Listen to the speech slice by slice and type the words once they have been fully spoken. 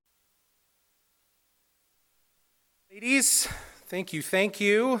Ladies, thank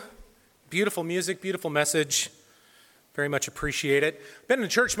you. Beautiful music, beautiful message. Very much appreciate it. Been in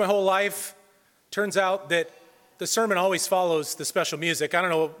church my whole life. Turns out that the sermon always follows the special music. I don't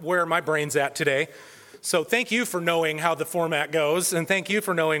know where my brain's at today. So thank you for knowing how the format goes, and thank you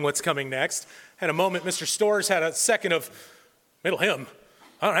for knowing what's coming next. Had a moment, Mr. Storrs had a second of middle hymn.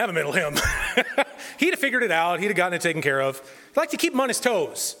 I don't have a middle hymn. He'd have figured it out. He'd have gotten it taken care of. I'd like to keep him on his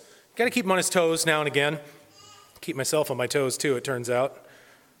toes. Got to keep him on his toes now and again. Keep myself on my toes too, it turns out.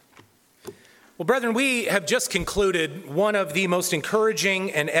 Well, brethren, we have just concluded one of the most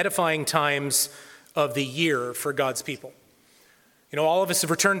encouraging and edifying times of the year for God's people. You know, all of us have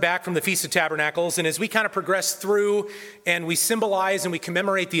returned back from the Feast of Tabernacles, and as we kind of progress through and we symbolize and we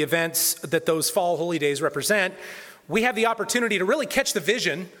commemorate the events that those fall holy days represent, we have the opportunity to really catch the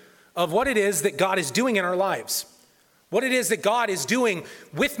vision of what it is that God is doing in our lives. What it is that God is doing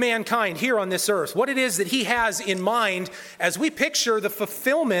with mankind here on this earth. What it is that he has in mind as we picture the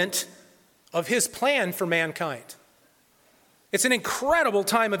fulfillment of his plan for mankind. It's an incredible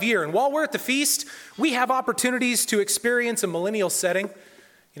time of year. And while we're at the feast, we have opportunities to experience a millennial setting.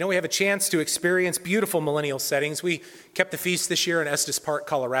 You know, we have a chance to experience beautiful millennial settings. We kept the feast this year in Estes Park,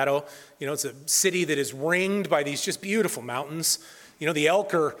 Colorado. You know, it's a city that is ringed by these just beautiful mountains. You know, the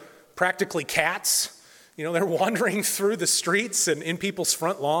elk are practically cats. You know, they're wandering through the streets and in people's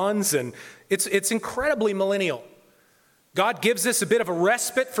front lawns, and it's incredibly millennial. God gives us a bit of a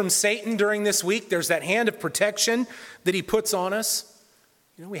respite from Satan during this week. There's that hand of protection that he puts on us.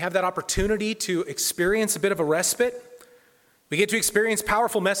 You know, we have that opportunity to experience a bit of a respite. We get to experience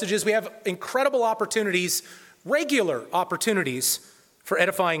powerful messages. We have incredible opportunities, regular opportunities for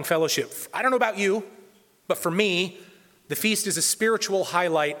edifying fellowship. I don't know about you, but for me, the feast is a spiritual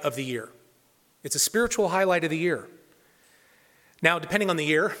highlight of the year. It's a spiritual highlight of the year. Now, depending on the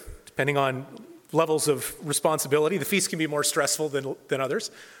year, depending on levels of responsibility, the feast can be more stressful than others.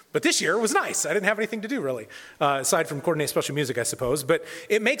 But this year was nice. I didn't have anything to do, really, aside from coordinate special music, I suppose. But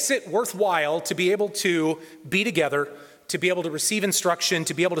it makes it worthwhile to be able to be together, to be able to receive instruction,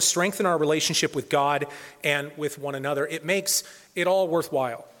 to be able to strengthen our relationship with God and with one another. It makes it all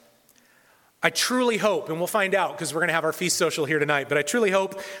worthwhile. I truly hope, and we'll find out because we're going to have our feast social here tonight, but I truly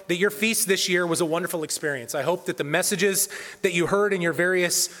hope that your feast this year was a wonderful experience. I hope that the messages that you heard in your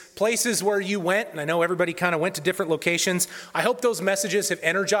various places where you went, and I know everybody kind of went to different locations, I hope those messages have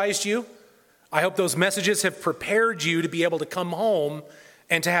energized you. I hope those messages have prepared you to be able to come home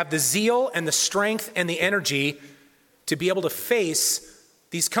and to have the zeal and the strength and the energy to be able to face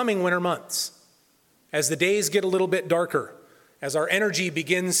these coming winter months. As the days get a little bit darker, as our energy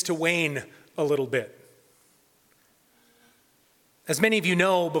begins to wane a little bit. As many of you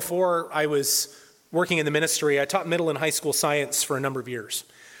know, before I was working in the ministry, I taught middle and high school science for a number of years.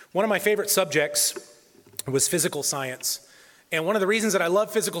 One of my favorite subjects was physical science. And one of the reasons that I love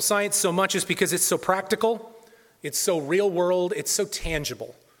physical science so much is because it's so practical, it's so real world, it's so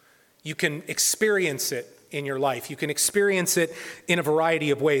tangible. You can experience it in your life. You can experience it in a variety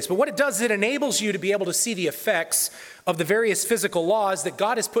of ways. But what it does is it enables you to be able to see the effects of the various physical laws that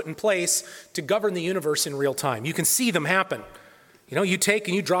God has put in place to govern the universe in real time. You can see them happen. You know, you take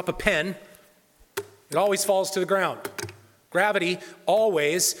and you drop a pen, it always falls to the ground. Gravity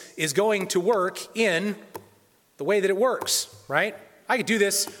always is going to work in the way that it works, right? I could do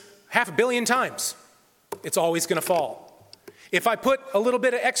this 500 million times. It's always going to fall. If I put a little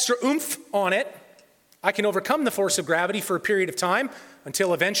bit of extra oomph on it, I can overcome the force of gravity for a period of time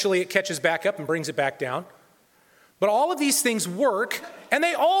until eventually it catches back up and brings it back down. But all of these things work, and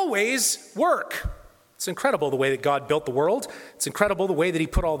they always work. It's incredible the way that God built the world. It's incredible the way that he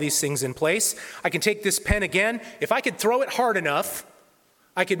put all these things in place. I can take this pen again. If I could throw it hard enough,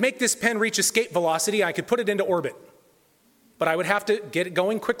 I could make this pen reach escape velocity. I could put it into orbit. But I would have to get it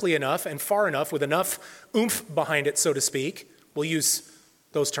going quickly enough and far enough with enough oomph behind it, so to speak. We'll use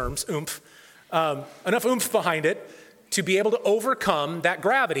those terms, oomph. Enough oomph behind it to be able to overcome that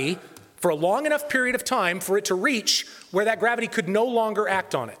gravity for a long enough period of time for it to reach where that gravity could no longer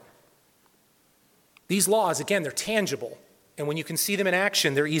act on it. These laws, again, they're tangible, and when you can see them in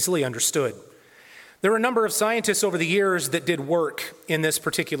action, they're easily understood. There are a number of scientists over the years that did work in this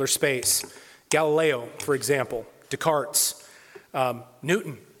particular space. Galileo, for example, Descartes,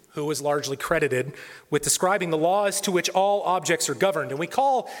 Newton, who was largely credited with describing the laws to which all objects are governed. And we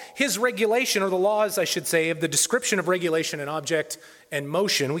call his regulation, or the laws, I should say, of the description of regulation and object and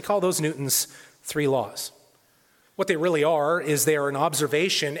motion, we call those Newton's three laws. What they really are is they are an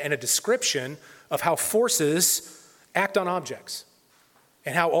observation and a description of how forces act on objects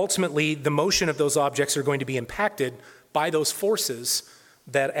and how ultimately the motion of those objects are going to be impacted by those forces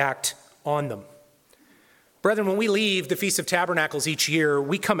that act on them. Brethren, when we leave the Feast of Tabernacles each year,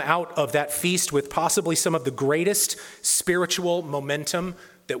 we come out of that feast with possibly some of the greatest spiritual momentum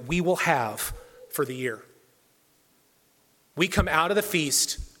that we will have for the year. We come out of the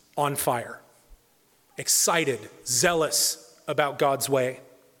feast on fire, excited, zealous about God's way.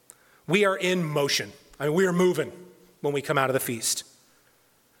 We are in motion. We are moving when we come out of the feast.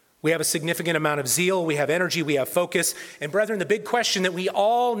 We have a significant amount of zeal, we have energy, we have focus. And brethren, the big question that we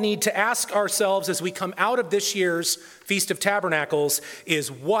all need to ask ourselves as we come out of this year's Feast of Tabernacles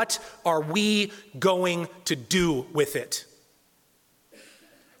is, what are we going to do with it?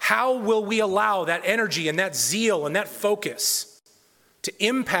 How will we allow that energy and that zeal and that focus to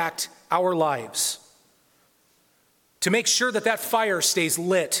impact our lives? To make sure that that fire stays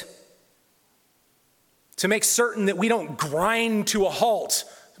lit. To make certain that we don't grind to a halt,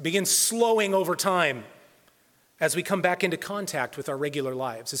 begin slowing over time as we come back into contact with our regular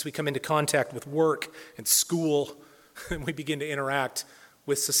lives, as we come into contact with work and school, and we begin to interact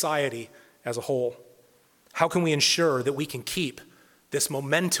with society as a whole. How can we ensure that we can keep this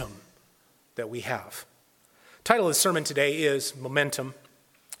momentum that we have? The title of the sermon today is Momentum.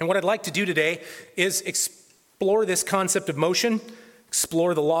 And what I'd like to do today is explore this concept of motion,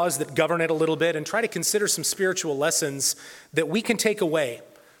 explore the laws that govern it a little bit, and try to consider some spiritual lessons that we can take away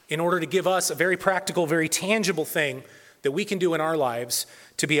in order to give us a very practical, very tangible thing that we can do in our lives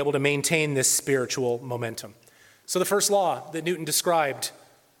to be able to maintain this spiritual momentum. So the first law that Newton described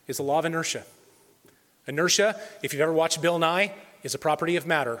is the law of inertia. Inertia, if you've ever watched Bill Nye, is a property of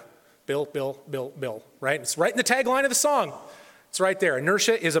matter. Bill, right? It's right in the tagline of the song. It's right there.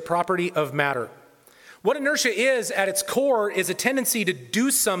 Inertia is a property of matter. What inertia is at its core is a tendency to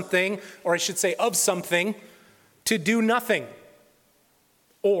do something, or I should say of something, to do nothing.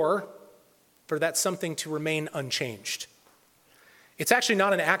 Or for that something to remain unchanged. It's actually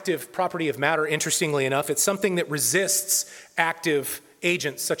not an active property of matter, interestingly enough. It's something that resists active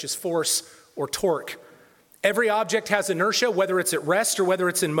agents such as force or torque. Every object has inertia, whether it's at rest or whether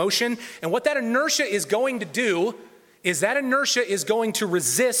it's in motion. And what that inertia is going to do is that inertia is going to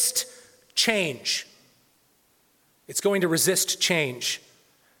resist change. It's going to resist change.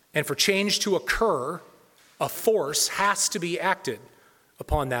 And for change to occur, a force has to be acted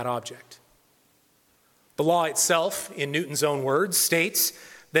upon that object. The law itself, in Newton's own words, states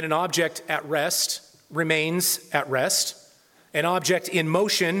that an object at rest remains at rest. An object in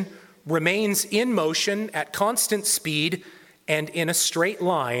motion remains in motion at constant speed and in a straight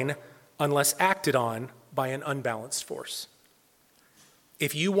line unless acted on by an unbalanced force.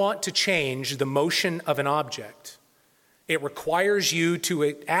 If you want to change the motion of an object, it requires you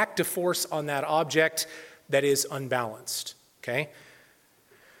to act a force on that object that is unbalanced, okay?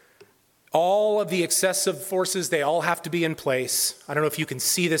 All of the excessive forces, they all have to be in place. I don't know if you can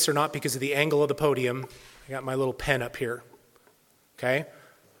see this or not because of the angle of the podium. I got my little pen up here, okay?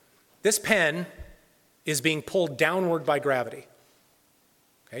 This pen is being pulled downward by gravity.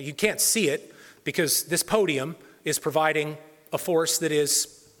 Okay? You can't see it because this podium is providing a force that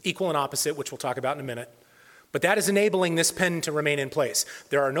is equal and opposite, which we'll talk about in a minute. But that is enabling this pen to remain in place.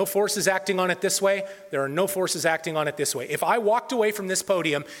 There are no forces acting on it this way. There are no forces acting on it this way. If I walked away from this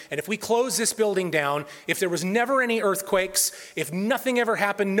podium, and if we closed this building down, if there was never any earthquakes, if nothing ever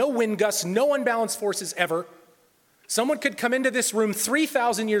happened, no wind gusts, no unbalanced forces ever, someone could come into this room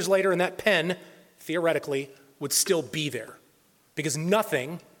 3,000 years later and that pen, theoretically, would still be there because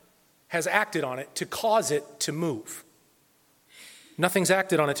nothing has acted on it to cause it to move. Nothing's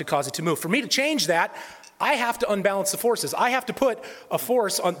acted on it to cause it to move. For me to change that, I have to unbalance the forces. I have to put a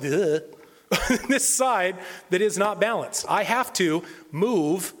force on this side that is not balanced. I have to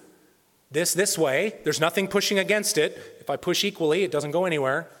move this way. There's nothing pushing against it. If I push equally, it doesn't go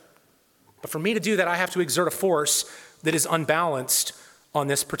anywhere. But for me to do that, I have to exert a force that is unbalanced on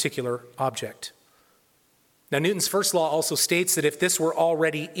this particular object. Now, Newton's first law also states that if this were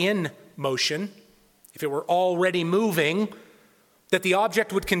already in motion, if it were already moving, that the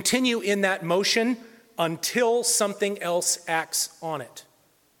object would continue in that motion until something else acts on it.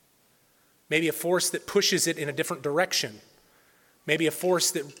 Maybe a force that pushes it in a different direction. Maybe a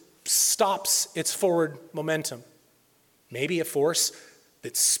force that stops its forward momentum. Maybe a force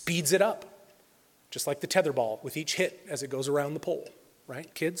that speeds it up, just like the tetherball with each hit as it goes around the pole.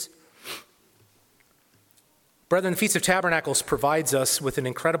 Right, kids? Brethren, the Feast of Tabernacles provides us with an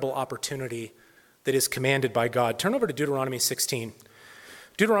incredible opportunity that is commanded by God. Turn over to Deuteronomy 16.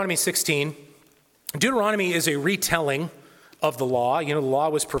 Deuteronomy 16. Deuteronomy is a retelling of the law. You know, the law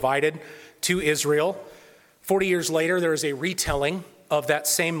was provided to Israel. 40 years later, there is a retelling of that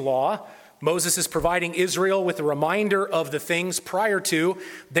same law. Moses is providing Israel with a reminder of the things prior to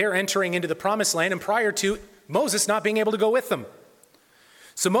their entering into the promised land and prior to Moses not being able to go with them.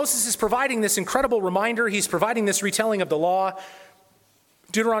 So Moses is providing this incredible reminder. He's providing this retelling of the law.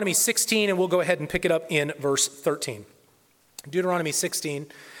 Deuteronomy 16, and we'll go ahead and pick it up in verse 13. Deuteronomy 16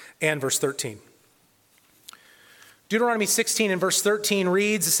 and verse 13. Deuteronomy 16 and verse 13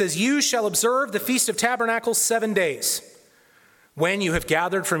 reads, it says, "You shall observe the Feast of Tabernacles 7 days, when you have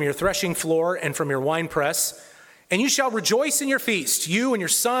gathered from your threshing floor and from your winepress, and you shall rejoice in your feast, you and your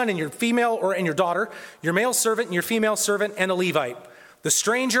son and your female and your daughter, your male servant and your female servant, and the Levite, the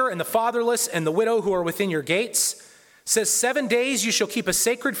stranger and the fatherless and the widow who are within your gates. It says, 7 days you shall keep a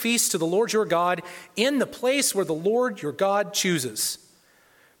sacred feast to the Lord your God in the place where the Lord your God chooses.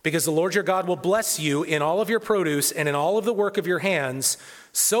 Because the Lord your God will bless you in all of your produce and in all of the work of your hands,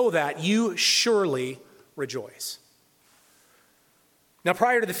 so that you surely rejoice." Now,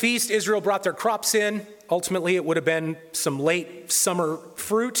 prior to the feast, Israel brought their crops in. Ultimately, it would have been some late summer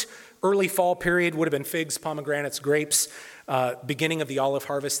fruit. Early fall period would have been figs, pomegranates, grapes. Beginning of the olive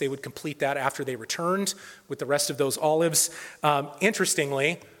harvest, they would complete that after they returned with the rest of those olives.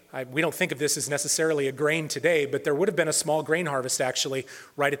 Interestingly, we don't think of this as necessarily a grain today, but there would have been a small grain harvest actually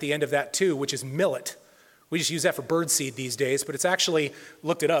right at the end of that too, which is millet. We just use that for birdseed these days, but it's actually,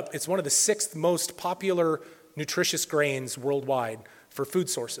 looked it up, it's one of the 6th most popular nutritious grains worldwide for food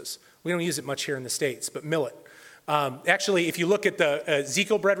sources. We don't use it much here in the States, but millet. Actually, if you look at the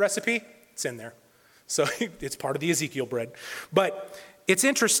Ezekiel bread recipe, it's in there. So it's part of the Ezekiel bread. But it's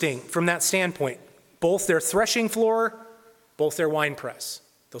interesting from that standpoint, both their threshing floor, both their winepress.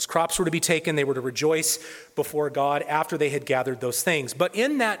 Those crops were to be taken. They were to rejoice before God after they had gathered those things. But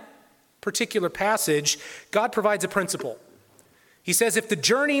in that particular passage, God provides a principle. He says if the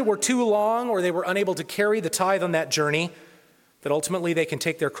journey were too long or they were unable to carry the tithe on that journey, that ultimately they can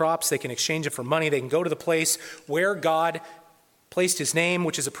take their crops, they can exchange it for money, they can go to the place where God placed his name,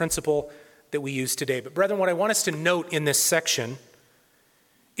 which is a principle that we use today. But brethren, what I want us to note in this section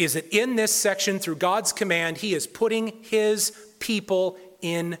is that in this section, through God's command, he is putting his people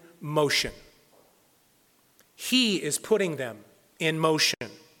in motion. He is putting them in motion.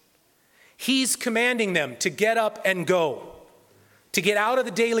 He's commanding them to get up and go, to get out of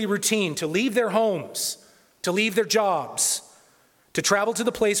the daily routine, to leave their homes, to leave their jobs, to travel to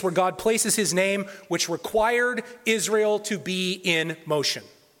the place where God places his name, which required Israel to be in motion.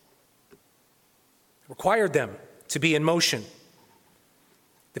 Required them to be in motion.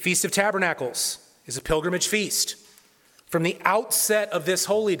 The Feast of Tabernacles is a pilgrimage feast. From the outset of this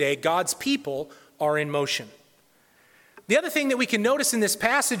holy day, God's people are in motion. The other thing that we can notice in this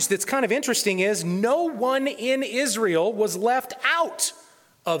passage that's kind of interesting is no one in Israel was left out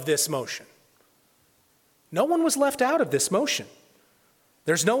of this motion. No one was left out of this motion.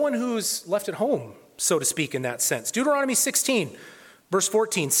 There's no one who's left at home, so to speak, in that sense. Deuteronomy 16, verse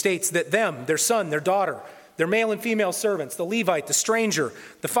 14 states that them, their son, their daughter, their male and female servants, the Levite, the stranger,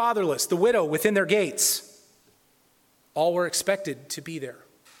 the fatherless, the widow within their gates, all were expected to be there.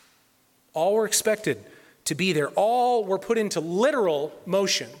 All were expected to be there. All were put into literal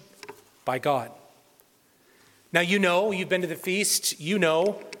motion by God. Now, you know, you've been to the feast, you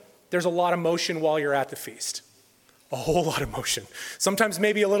know there's a lot of motion while you're at the feast. A whole lot of motion. Sometimes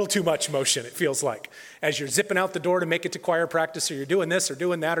maybe a little too much motion, it feels like. As you're zipping out the door to make it to choir practice, or you're doing this or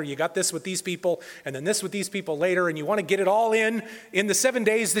doing that, or you got this with these people, and then this with these people later, and you want to get it all in the 7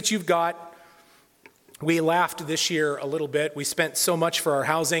 days that you've got. We laughed this year a little bit. We spent so much for our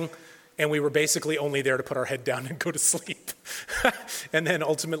housing, and we were basically only there to put our head down and go to sleep. And then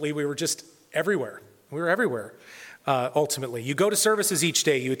ultimately we were just everywhere. We were everywhere. Ultimately, you go to services each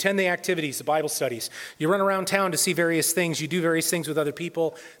day, you attend the activities, the Bible studies, you run around town to see various things, you do various things with other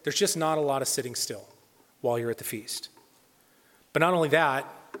people. There's just not a lot of sitting still while you're at the feast. But not only that,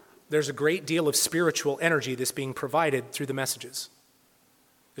 there's a great deal of spiritual energy that's being provided through the messages.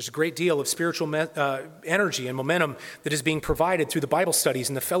 There's a great deal of spiritual energy and momentum that is being provided through the Bible studies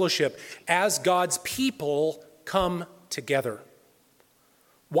and the fellowship as God's people come together.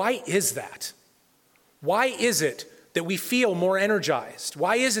 Why is that? Why is it that we feel more energized?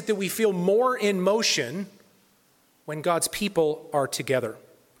 Why is it that we feel more in motion when God's people are together?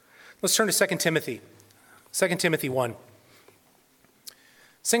 Let's turn to 2 Timothy. 2 Timothy 1.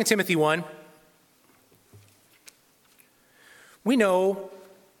 2 Timothy 1. We know,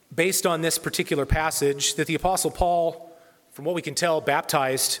 based on this particular passage, that the Apostle Paul, from what we can tell,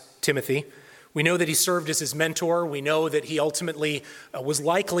 baptized Timothy. We know that he served as his mentor. We know that he ultimately was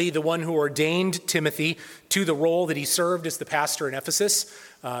likely the one who ordained Timothy to the role that he served as the pastor in Ephesus,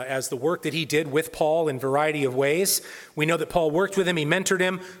 as the work that he did with Paul in a variety of ways. We know that Paul worked with him, he mentored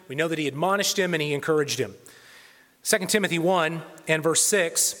him. We know that he admonished him and he encouraged him. 2 Timothy 1 and verse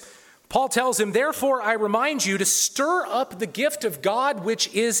 6, Paul tells him, therefore I remind you to stir up the gift of God which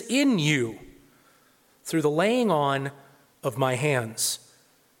is in you through the laying on of my hands.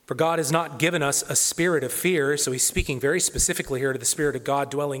 For God has not given us a spirit of fear, so he's speaking very specifically here to the Spirit of God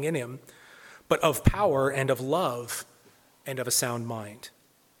dwelling in him, but of power and of love and of a sound mind.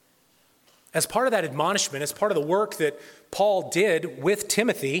 As part of that admonishment, as part of the work that Paul did with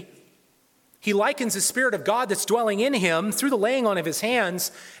Timothy, he likens the Spirit of God that's dwelling in him through the laying on of his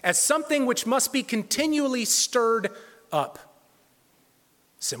hands as something which must be continually stirred up,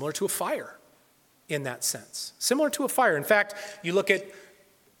 similar to a fire in that sense. Similar to a fire. In fact, you look at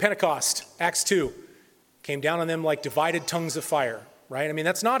Pentecost, Acts 2, came down on them like divided tongues of fire, right? I mean,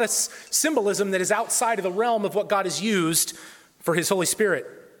 that's not a symbolism that is outside of the realm of what God has used for his Holy Spirit.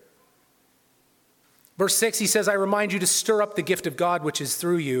 Verse 6, he says, I remind you to stir up the gift of God which is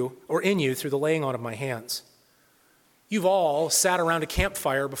through you, or in you, through the laying on of my hands. You've all sat around a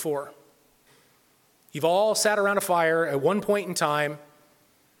campfire before. You've all sat around a fire at one point in time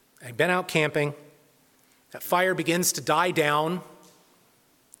and been out camping. That fire begins to die down.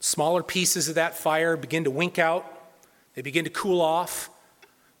 Smaller pieces of that fire begin to wink out. They begin to cool off.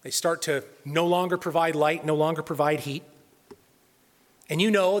 They start to no longer provide light, no longer provide heat. And you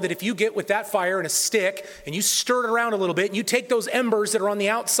know that if you get with that fire and a stick and you stir it around a little bit and you take those embers that are on the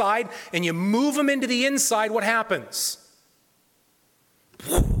outside and you move them into the inside, what happens?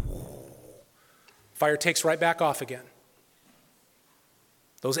 Fire takes right back off again.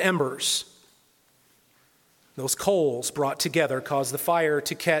 Those embers, those coals brought together cause the fire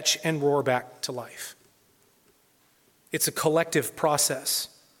to catch and roar back to life. It's a collective process.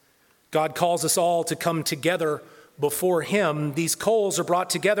 God calls us all to come together before him. These coals are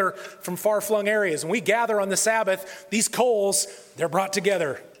brought together from far-flung areas. When we gather on the Sabbath, these coals, they're brought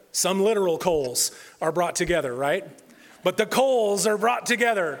together. Some literal coals are brought together, right? But the coals are brought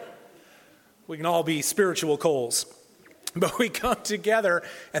together. We can all be spiritual coals. But we come together,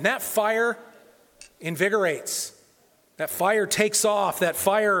 and that fire invigorates. That fire takes off. That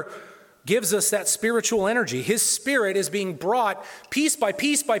fire gives us that spiritual energy. His Spirit is being brought piece by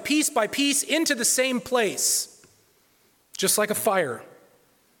piece by piece by piece into the same place. Just like a fire.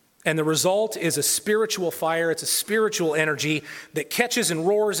 And the result is a spiritual fire. It's a spiritual energy that catches and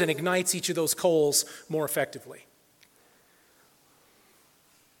roars and ignites each of those coals more effectively.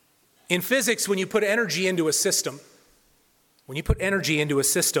 In physics, when you put energy into a system,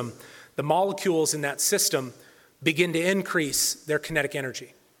 the molecules in that system begin to increase their kinetic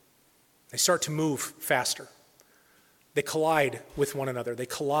energy. They start to move faster. They collide with one another. They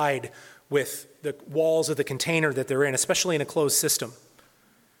collide with the walls of the container that they're in, especially in a closed system.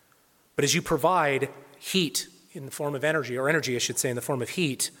 But as you provide heat in the form of energy, or energy, I should say, in the form of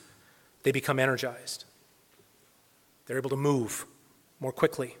heat, they become energized. They're able to move more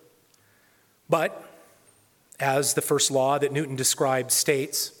quickly. But, as the first law that Newton described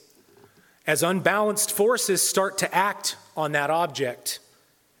states, as unbalanced forces start to act on that object,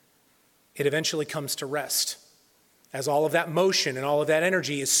 it eventually comes to rest. As all of that motion and all of that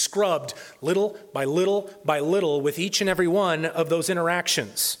energy is scrubbed little by little by little with each and every one of those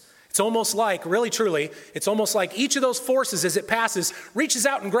interactions. It's almost like, really truly, it's almost like each of those forces as it passes reaches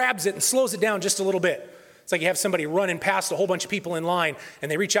out and grabs it and slows it down just a little bit. It's like you have somebody running past a whole bunch of people in line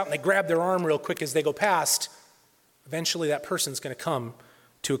and they reach out and they grab their arm real quick as they go past. Eventually that person's going to come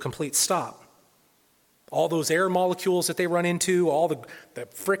to a complete stop. All those air molecules that they run into, all the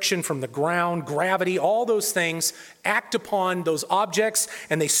friction from the ground, gravity, all those things act upon those objects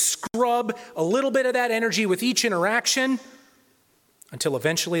and they scrub a little bit of that energy with each interaction until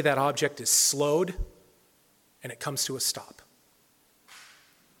eventually that object is slowed and it comes to a stop.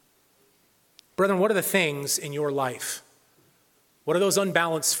 Brethren, what are the things in your life? What are those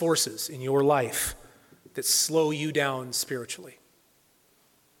unbalanced forces in your life that slow you down spiritually?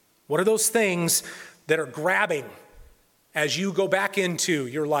 What are those things that are grabbing as you go back into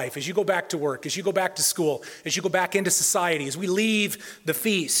your life, as you go back to work, as you go back to school, as you go back into society, as we leave the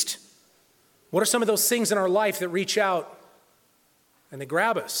feast? What are some of those things in our life that reach out and they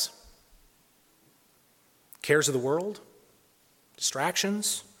grab us? Cares of the world,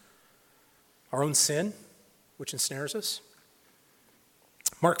 distractions, our own sin, which ensnares us.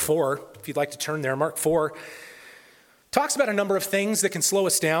 Mark 4, if you'd like to turn there, Mark 4 talks about a number of things that can slow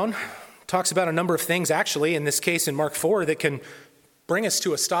us down. Talks about a number of things, actually, in this case in Mark 4, that can bring us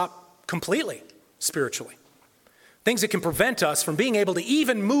to a stop completely, spiritually. Things that can prevent us from being able to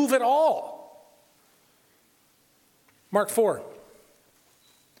even move at all. Mark 4.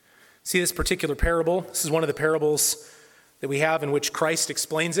 See this particular parable? This is one of the parables that we have in which Christ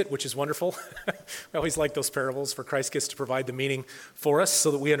explains it, which is wonderful. I always like those parables where Christ gets to provide the meaning for us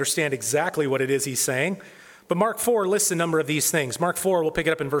so that we understand exactly what it is he's saying. But Mark 4 lists a number of these things. Mark 4, we'll pick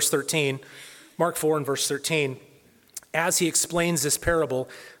it up in verse 13. Mark 4 and verse 13, as he explains this parable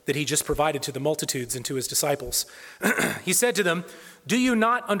that he just provided to the multitudes and to his disciples. He said to them, "Do you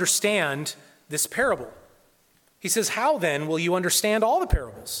not understand this parable?" He says, "How then will you understand all the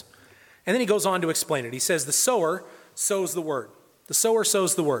parables?" And then he goes on to explain it. He says, "The sower sows the word." The sower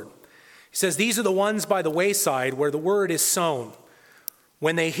sows the word. He says, "These are the ones by the wayside where the word is sown.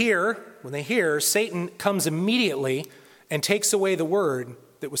 When they hear, Satan comes immediately and takes away the word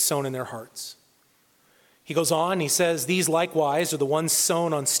that was sown in their hearts." He goes on, he says, "These likewise are the ones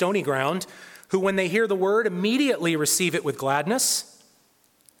sown on stony ground, who when they hear the word immediately receive it with gladness.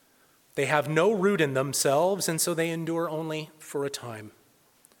 They have no root in themselves, and so they endure only for a time.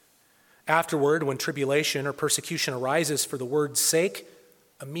 Afterward, when tribulation or persecution arises for the word's sake,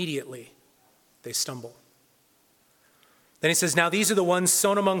 immediately they stumble." Then he says, "Now these are the ones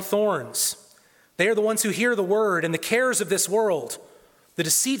sown among thorns. They are the ones who hear the word, and the cares of this world, the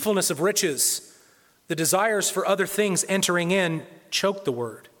deceitfulness of riches, the desires for other things entering in, choke the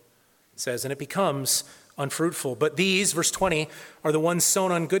word," it says, "and it becomes unfruitful. But these," verse 20, "are the ones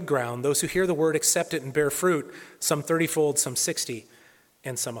sown on good ground, those who hear the word, accept it, and bear fruit, some 30-fold, some 60,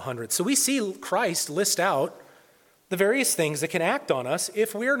 and some 100. So we see Christ list out the various things that can act on us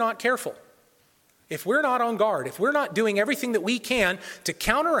if we're not careful, if we're not on guard, if we're not doing everything that we can to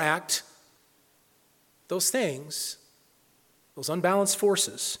counteract those things, those unbalanced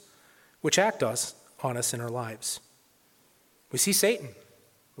forces which act on us in our lives. We see Satan.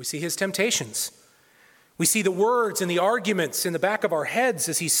 We see his temptations. We see the words and the arguments in the back of our heads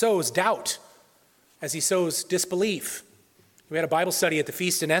as he sows doubt, as he sows disbelief. We had a Bible study at the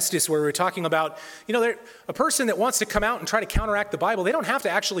Feast in Estes where we were talking about, a person that wants to come out and try to counteract the Bible, they don't have to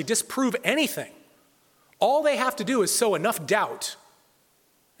actually disprove anything. All they have to do is sow enough doubt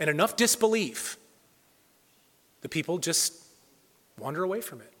and enough disbelief. The people just wander away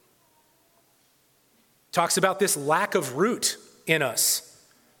from it. Talks about this lack of root in us,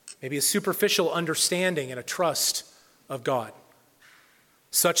 maybe a superficial understanding and a trust of God,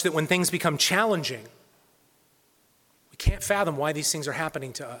 such that when things become challenging, we can't fathom why these things are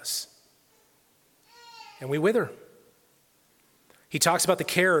happening to us. And we wither. He talks about the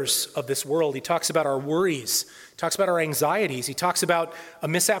cares of this world. He talks about our worries. He talks about our anxieties. He talks about a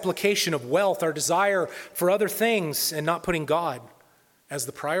misapplication of wealth, our desire for other things, and not putting God as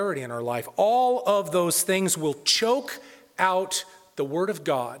the priority in our life. All of those things will choke out the word of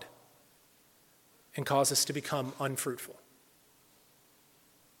God and cause us to become unfruitful.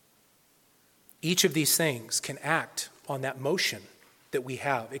 Each of these things can act on that motion that we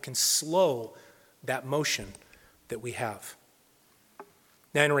have. It can slow that motion that we have.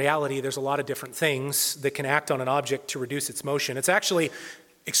 Now, in reality, there's a lot of different things that can act on an object to reduce its motion. It's actually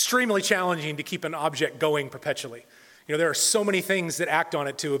extremely challenging to keep an object going perpetually. There are so many things that act on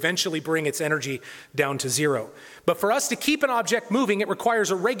it to eventually bring its energy down to zero. But for us to keep an object moving, it requires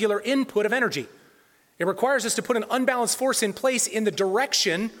a regular input of energy. It requires us to put an unbalanced force in place in the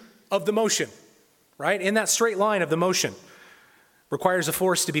direction of the motion, right? In that straight line of the motion. Requires a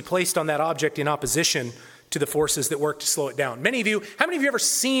force to be placed on that object in opposition to the forces that work to slow it down. How many of you ever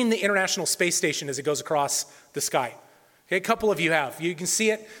seen the International Space Station as it goes across the sky? Okay, a couple of you have. You can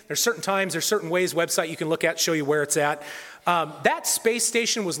see it. There's certain times, there's certain ways, website you can look at, show you where it's at. That space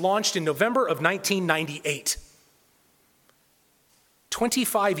station was launched in November of 1998.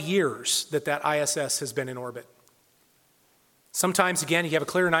 25 years that ISS has been in orbit. Sometimes, again, you have a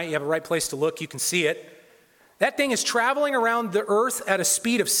clear night, you have a right place to look, you can see it. That thing is traveling around the Earth at a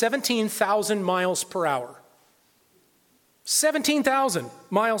speed of 17,000 miles per hour. 17,000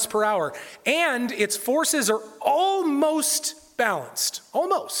 miles per hour. And its forces are almost balanced.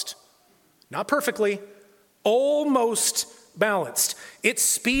 Almost. Not perfectly. Almost balanced. Its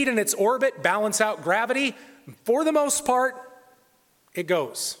speed and its orbit balance out gravity. For the most part, it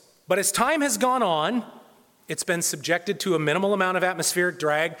goes. But as time has gone on, it's been subjected to a minimal amount of atmospheric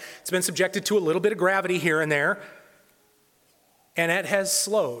drag. It's been subjected to a little bit of gravity here and there. And it has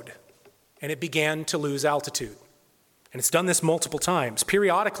slowed. And it began to lose altitude. And it's done this multiple times.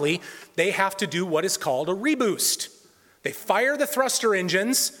 Periodically, they have to do what is called a reboost. They fire the thruster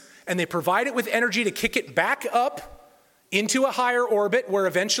engines, and they provide it with energy to kick it back up into a higher orbit, where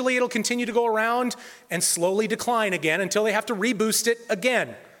eventually it'll continue to go around and slowly decline again until they have to reboost it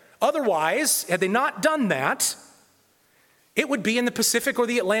again. Otherwise, had they not done that, it would be in the Pacific or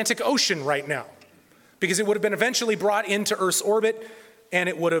the Atlantic Ocean right now, because it would have been eventually brought into Earth's orbit, and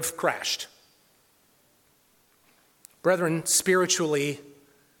it would have crashed. Brethren, spiritually,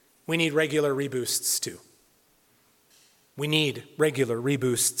 we need regular reboosts too. We need regular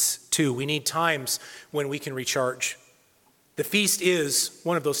reboosts too. We need times when we can recharge. The feast is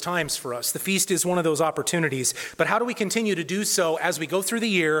one of those times for us. The feast is one of those opportunities. But how do we continue to do so as we go through the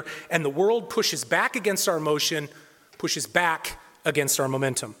year and the world pushes back against our motion, pushes back against our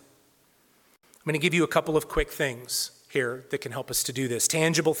momentum? I'm going to give you a couple of quick things here that can help us to do this,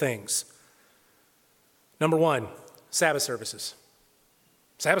 tangible things. Number one, Sabbath services.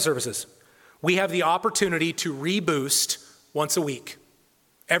 Sabbath services. We have the opportunity to reboost once a week.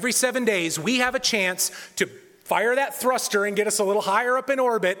 Every 7 days, we have a chance to fire that thruster and get us a little higher up in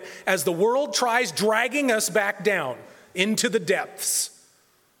orbit as the world tries dragging us back down into the depths.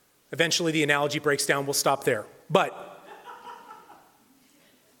 Eventually, the analogy breaks down. We'll stop there. But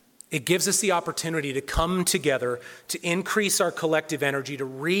it gives us the opportunity to come together, to increase our collective energy, to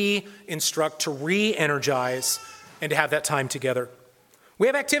re-instruct, to re-energize, and to have that time together. We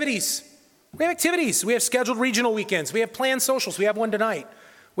have activities. We have scheduled regional weekends. We have planned socials. We have one tonight.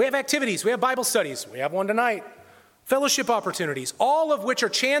 We have activities. We have Bible studies. We have one tonight. Fellowship opportunities, all of which are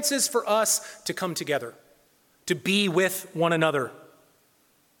chances for us to come together, to be with one another.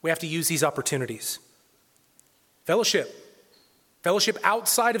 We have to use these opportunities. Fellowship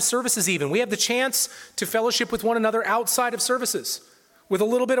outside of services even. We have the chance to fellowship with one another outside of services. With a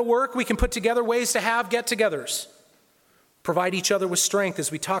little bit of work, we can put together ways to have get-togethers. Provide each other with strength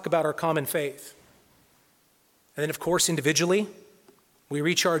as we talk about our common faith. And then, of course, individually, we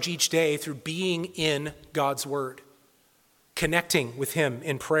recharge each day through being in God's Word, connecting with Him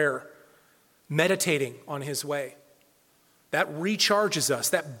in prayer, meditating on His way. That recharges us,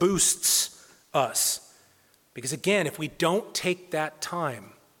 that boosts us. Because again, if we don't take that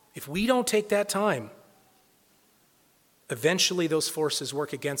time, eventually those forces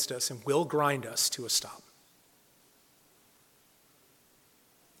work against us and will grind us to a stop.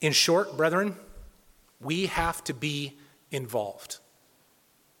 In short, brethren, we have to be involved.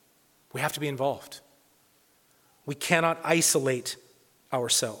 We have to be involved. We cannot isolate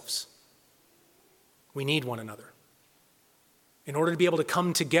ourselves. We need one another. In order to be able to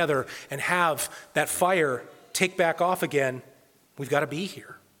come together and have that fire take back off again, we've got to be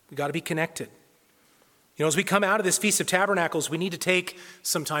here. We've got to be connected. You know, as we come out of this Feast of Tabernacles, we need to take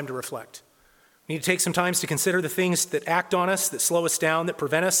some time to reflect. We need to take some time to consider the things that act on us, that slow us down, that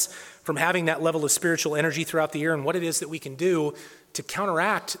prevent us from having that level of spiritual energy throughout the year, and what it is that we can do to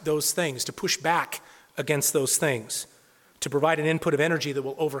counteract those things, to push back against those things, to provide an input of energy that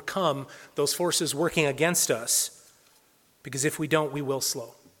will overcome those forces working against us. Because if we don't, we will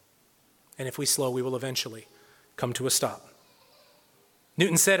slow. And if we slow, we will eventually come to a stop.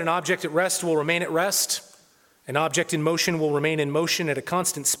 Newton said an object at rest will remain at rest. An object in motion will remain in motion at a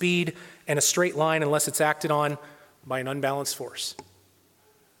constant speed and a straight line unless it's acted on by an unbalanced force.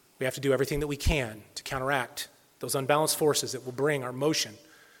 We have to do everything that we can to counteract those unbalanced forces that will bring our motion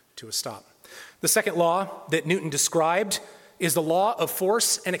to a stop. The second law that Newton described is the law of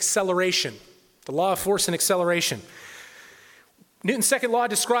force and acceleration. The law of force and acceleration. Newton's second law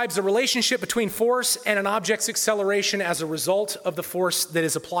describes the relationship between force and an object's acceleration as a result of the force that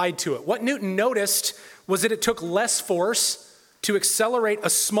is applied to it. What Newton noticed was that it took less force to accelerate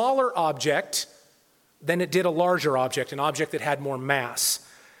a smaller object than it did a larger object, an object that had more mass.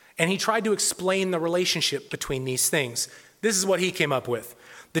 And he tried to explain the relationship between these things. This is what he came up with.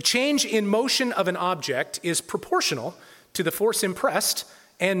 The change in motion of an object is proportional to the force impressed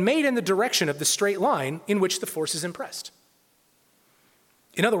and made in the direction of the straight line in which the force is impressed.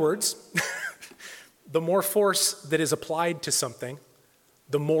 In other words, the more force that is applied to something,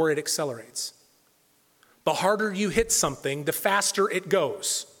 the more it accelerates. The harder you hit something, the faster it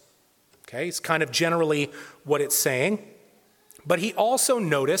goes. Okay, it's kind of generally what it's saying. But he also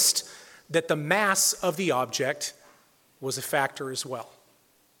noticed that the mass of the object was a factor as well.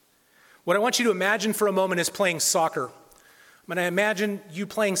 What I want you to imagine for a moment is playing soccer. I'm going to imagine you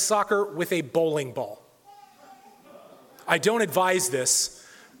playing soccer with a bowling ball. I don't advise this,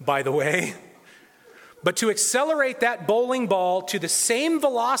 by the way, but to accelerate that bowling ball to the same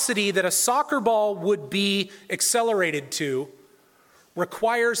velocity that a soccer ball would be accelerated to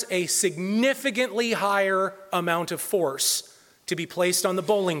requires a significantly higher amount of force to be placed on the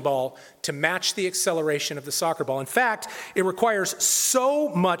bowling ball to match the acceleration of the soccer ball. In fact, it requires so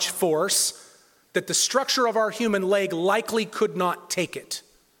much force that the structure of our human leg likely could not take it.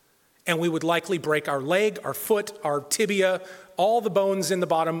 And we would likely break our leg, our foot, our tibia, all the bones in the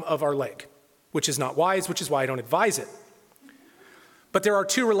bottom of our leg, which is not wise, which is why I don't advise it. But there are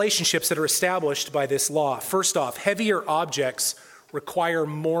two relationships that are established by this law. First off, heavier objects require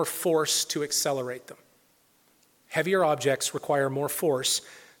more force to accelerate them. Heavier objects require more force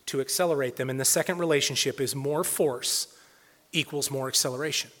to accelerate them, and the second relationship is more force equals more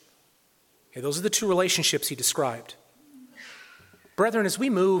acceleration. Okay, those are the two relationships he described. Brethren, as we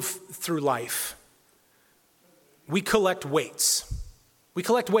move through life, we collect weights. We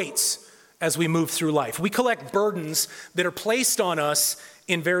collect weights as we move through life. We collect burdens that are placed on us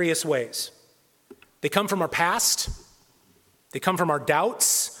in various ways. They come from our past. They come from our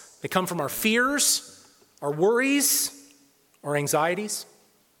doubts. They come from our fears, our worries, our anxieties.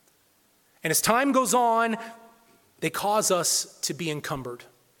 And as time goes on, they cause us to be encumbered.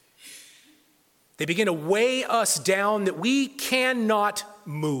 They begin to weigh us down that we cannot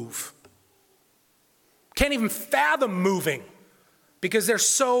move. Can't even fathom moving because they're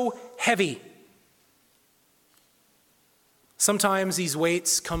so heavy. Sometimes these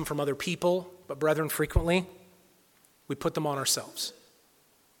weights come from other people, but brethren, frequently we put them on ourselves.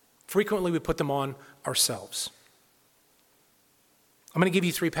 Frequently we put them on ourselves. I'm going to give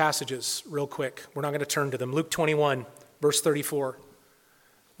you 3 passages real quick. We're not going to turn to them. Luke 21, verse 34,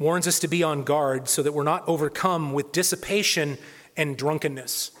 warns us to be on guard so that we're not overcome with dissipation and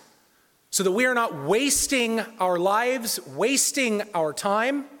drunkenness, so that we are not wasting our lives, wasting our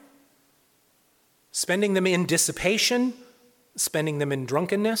time, spending them in dissipation, spending them in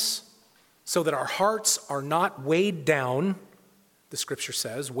drunkenness, so that our hearts are not weighed down, the scripture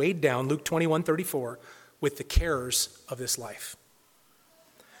says, weighed down, Luke 21, 34, with the cares of this life.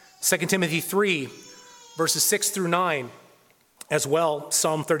 2 Timothy 3, verses 6 through 9, as well,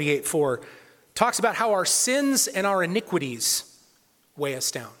 Psalm 38, 4, talks about how our sins and our iniquities weigh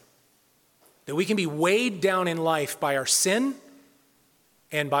us down. That we can be weighed down in life by our sin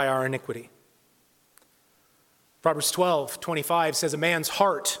and by our iniquity. Proverbs 12, 25 says a man's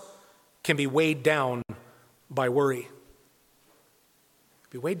heart can be weighed down by worry.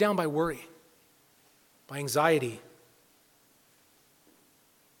 Be weighed down by worry, by anxiety.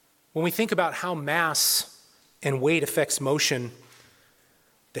 When we think about how mass and weight affects motion,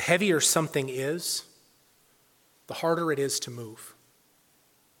 the heavier something is, the harder it is to move.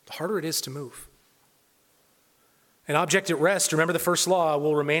 The harder it is to move. An object at rest, remember the first law,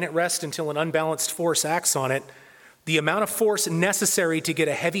 will remain at rest until an unbalanced force acts on it. The amount of force necessary to get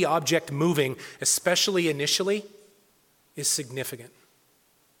a heavy object moving, especially initially, is significant.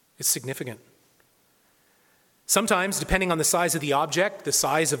 It's significant. Sometimes, depending on the size of the object, the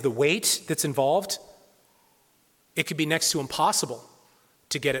size of the weight that's involved, it could be next to impossible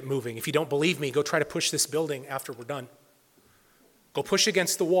to get it moving. If you don't believe me, go try to push this building after we're done. Go push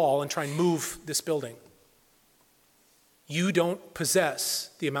against the wall and try and move this building. You don't possess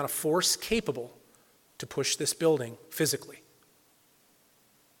the amount of force capable to push this building physically.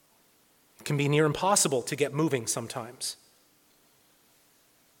 It can be near impossible to get moving sometimes.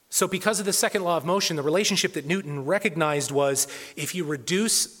 So because of the second law of motion, the relationship that Newton recognized was if you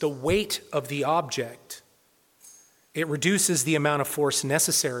reduce the weight of the object, it reduces the amount of force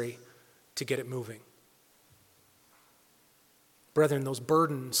necessary to get it moving. Brethren, those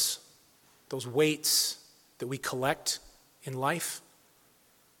burdens, those weights that we collect in life,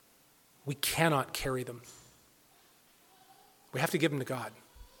 we cannot carry them. We have to give them to God.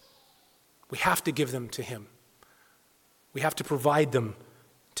 We have to give them to Him. We have to provide them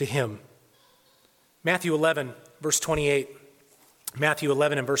to Him. Matthew 11, verse 28. Matthew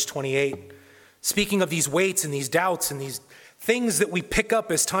 11 and verse 28. Speaking of these weights and these doubts and these things that we pick up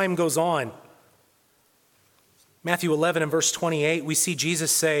as time goes on. Matthew 11 and verse 28, we see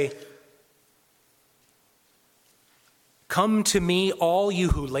Jesus say, "Come to me, all you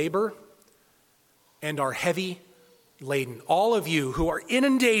who labor and are heavy laden." All of you who are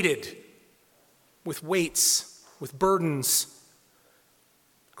inundated with weights, with burdens.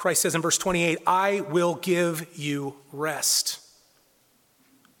 Christ says in verse 28, "I will give you rest."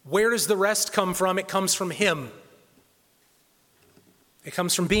 Where does the rest come from? It comes from Him. It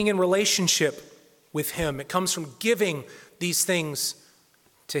comes from being in relationship with Him. It comes from giving these things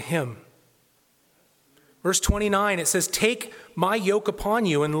to Him. Verse 29, it says, "Take my yoke upon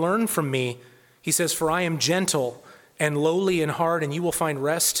you and learn from me." He says, "For I am gentle and lowly in heart, and you will find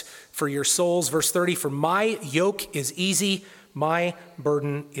rest for your souls." Verse 30, "For my yoke is easy, my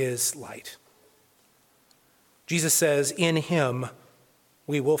burden is light." Jesus says, in Him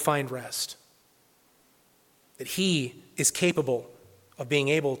we will find rest. That He is capable of being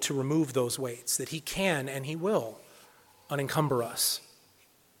able to remove those weights, that He can and He will unencumber us.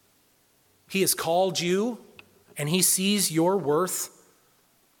 He has called you, and He sees your worth,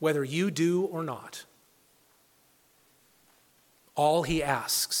 whether you do or not. All He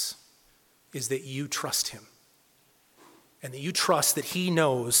asks is that you trust Him, and that you trust that He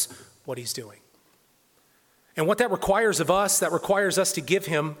knows what He's doing. And what that requires of us, that requires us to give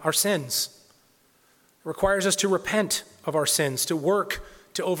him our sins. It requires us to repent of our sins, to work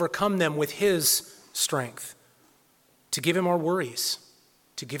to overcome them with his strength, to give him our worries,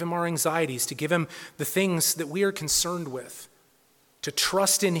 to give him our anxieties, to give him the things that we are concerned with, to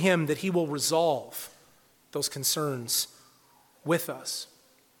trust in him that he will resolve those concerns with us.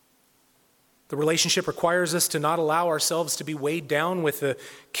 The relationship requires us to not allow ourselves to be weighed down with the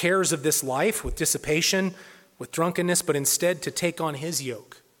cares of this life, with dissipation, with drunkenness, but instead to take on his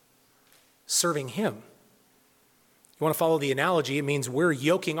yoke, serving him. You want to follow the analogy, it means we're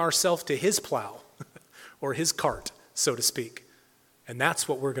yoking ourselves to his plow or his cart, so to speak. And that's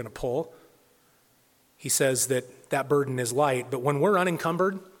what we're going to pull. He says that burden is light, but when we're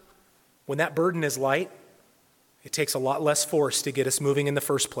unencumbered, when that burden is light, it takes a lot less force to get us moving in the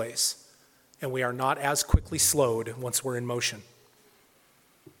first place, and we are not as quickly slowed once we're in motion.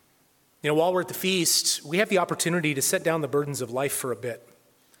 While we're at the feast, we have the opportunity to set down the burdens of life for a bit.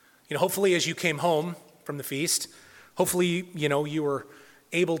 Hopefully as you came home from the feast, hopefully, you were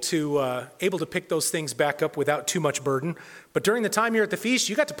able to pick those things back up without too much burden. But during the time you're at the feast,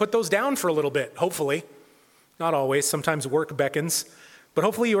 you got to put those down for a little bit, hopefully. Not always, sometimes work beckons. But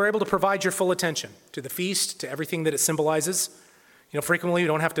hopefully you were able to provide your full attention to the feast, to everything that it symbolizes. Frequently you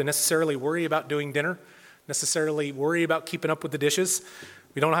don't have to necessarily worry about doing dinner, necessarily worry about keeping up with the dishes.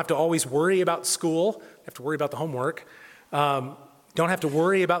 We don't have to always worry about school. We have to worry about the homework. Don't have to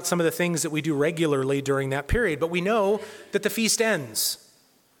worry about some of the things that we do regularly during that period. But we know that the feast ends.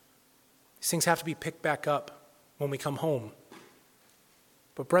 These things have to be picked back up when we come home.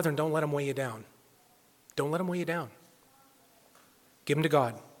 But brethren, don't let them weigh you down. Don't let them weigh you down. Give them to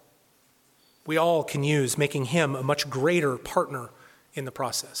God. We all can use making him a much greater partner in the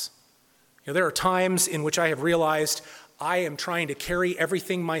process. There are times in which I have realized I am trying to carry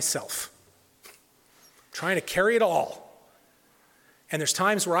everything myself, trying to carry it all. And there's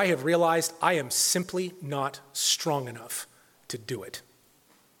times where I have realized I am simply not strong enough to do it.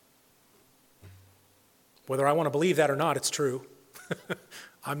 Whether I want to believe that or not, it's true.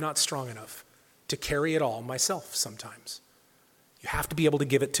 I'm not strong enough to carry it all myself sometimes. You have to be able to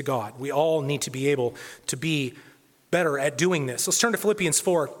give it to God. We all need to be able to be better at doing this. Let's turn to Philippians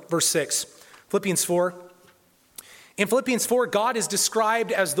 4, verse 6. Philippians 4. In Philippians 4, God is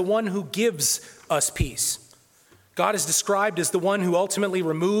described as the one who gives us peace. God is described as the one who ultimately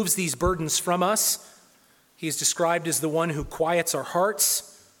removes these burdens from us. He is described as the one who quiets our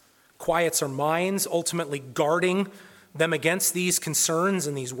hearts, quiets our minds, ultimately guarding them against these concerns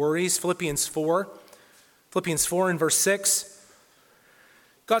and these worries. Philippians 4 in verse 6.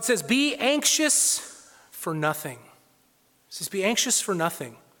 God says, be anxious for nothing. He says, be anxious for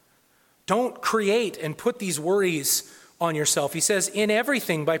nothing. Don't create and put these worries on yourself. He says, in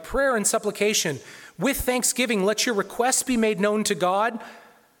everything, by prayer and supplication, with thanksgiving, let your requests be made known to God.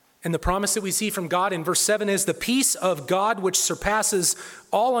 And the promise that we see from God in verse 7 is the peace of God, which surpasses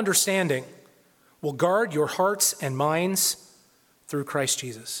all understanding, will guard your hearts and minds through Christ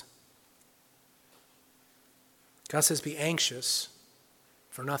Jesus. God says, be anxious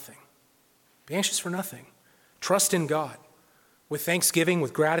for nothing. Be anxious for nothing. Trust in God. With thanksgiving,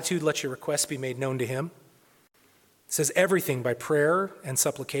 with gratitude, let your requests be made known to him. It says everything by prayer and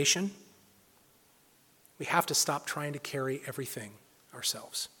supplication. We have to stop trying to carry everything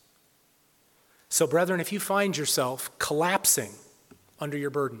ourselves. So, brethren, if you find yourself collapsing under your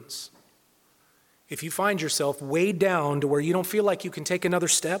burdens, if you find yourself weighed down to where you don't feel like you can take another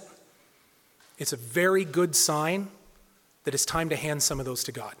step, it's a very good sign that it's time to hand some of those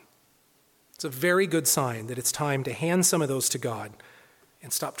to God. It's a very good sign that it's time to hand some of those to God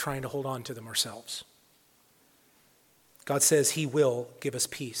and stop trying to hold on to them ourselves. God says he will give us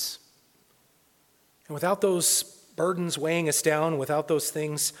peace. And without those burdens weighing us down, without those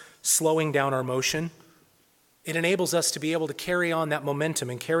things slowing down our motion, it enables us to be able to carry on that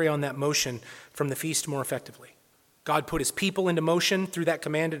momentum and carry on that motion from the feast more effectively. God put his people into motion through that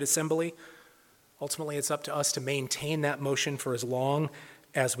commanded assembly. Ultimately, it's up to us to maintain that motion for as long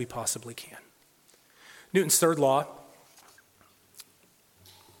as we possibly can. Newton's third law.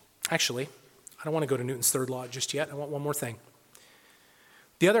 Actually, I don't want to go to Newton's third law just yet. I want one more thing.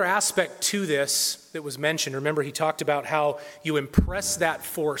 The other aspect to this that was mentioned, remember he talked about how you impress that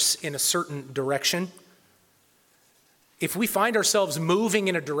force in a certain direction. If we find ourselves moving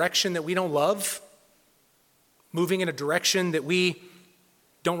in a direction that we don't love, moving in a direction that we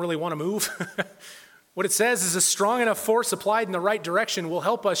don't really want to move, what it says is a strong enough force applied in the right direction will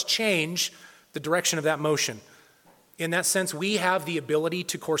help us change the direction of that motion. In that sense, we have the ability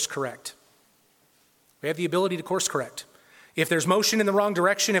to course correct. We have the ability to course correct. If there's motion in the wrong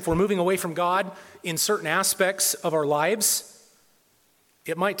direction, if we're moving away from God in certain aspects of our lives,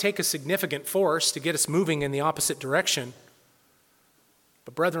 it might take a significant force to get us moving in the opposite direction.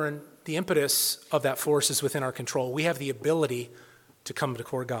 But brethren, the impetus of that force is within our control. We have the ability to come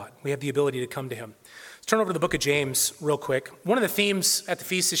to God. We have the ability to come to him. Let's turn over to the book of James real quick. One of the themes at the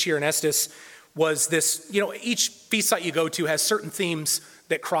feast this year in Estes was this, each feast site you go to has certain themes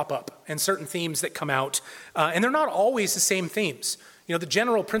that crop up and certain themes that come out. And they're not always the same themes. The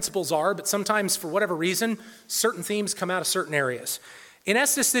general principles are, but sometimes for whatever reason, certain themes come out of certain areas. In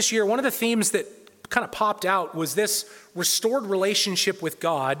Estes this year, one of the themes that kind of popped out was this restored relationship with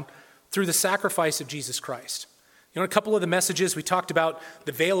God through the sacrifice of Jesus Christ. In a couple of the messages, we talked about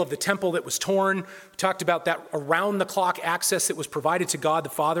the veil of the temple that was torn. We talked about that around-the-clock access that was provided to God the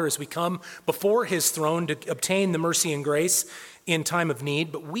Father as we come before his throne to obtain the mercy and grace in time of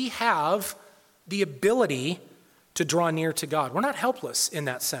need. But we have the ability to draw near to God. We're not helpless in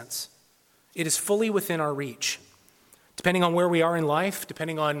that sense. It is fully within our reach. Depending on where we are in life,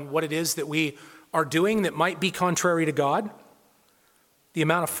 depending on what it is that we are doing that might be contrary to God, the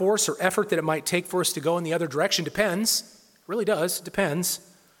amount of force or effort that it might take for us to go in the other direction depends. It really does, it depends.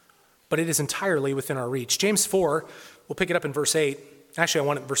 But it is entirely within our reach. James 4, we'll pick it up in verse 8. Actually, I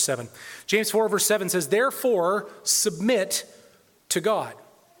want it in verse 7. James 4, verse 7 says, "Therefore, submit to God."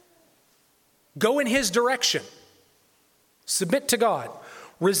 Go in his direction. Submit to God.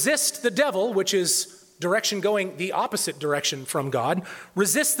 Resist the devil, which is direction going the opposite direction from God.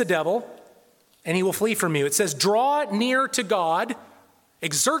 Resist the devil, and he will flee from you. It says, draw near to God.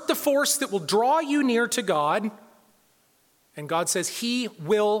 Exert the force that will draw you near to God. And God says he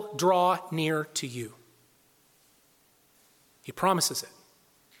will draw near to you. He promises it.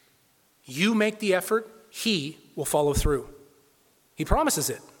 You make the effort, he will follow through. He promises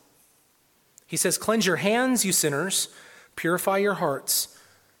it. He says, cleanse your hands, you sinners. Purify your hearts,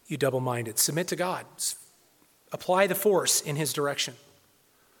 you double-minded. Submit to God. Apply the force in his direction.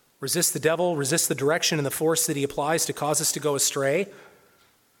 Resist the devil, resist the direction and the force that he applies to cause us to go astray,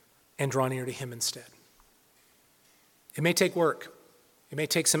 and draw near to him instead. It may take work. It may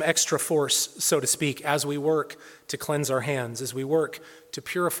take some extra force, so to speak, as we work to cleanse our hands, as we work to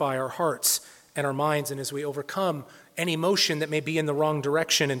purify our hearts and our minds, and as we overcome any motion that may be in the wrong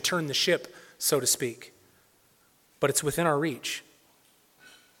direction and turn the ship, so to speak. But it's within our reach.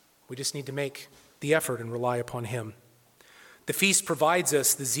 We just need to make the effort and rely upon him. The feast provides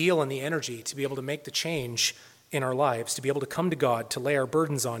us the zeal and the energy to be able to make the change in our lives, to be able to come to God, to lay our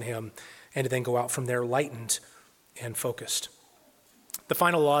burdens on him, and to then go out from there lightened and focused. The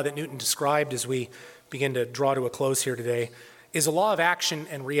final law that Newton described as we begin to draw to a close here today is a law of action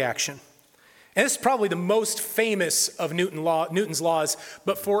and reaction. And this is probably the most famous of Newton's laws,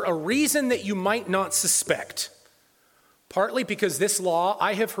 but for a reason that you might not suspect. Partly because this law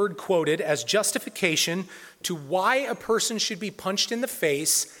I have heard quoted as justification to why a person should be punched in the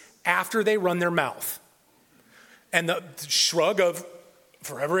face after they run their mouth. And the shrug of,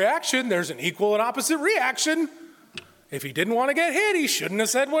 for every action, there's an equal and opposite reaction. If he didn't want to get hit, he shouldn't have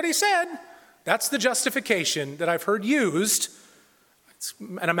said what he said. That's the justification that I've heard used. It's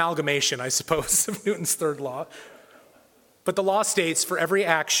an amalgamation, I suppose, of Newton's third law. But the law states for every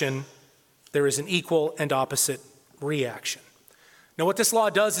action, there is an equal and opposite reaction. Now, what this law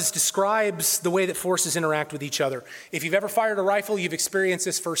does is describes the way that forces interact with each other. If you've ever fired a rifle, you've experienced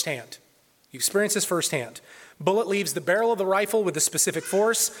this firsthand. Bullet leaves the barrel of the rifle with a specific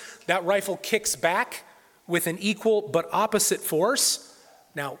force. That rifle kicks back with an equal but opposite force.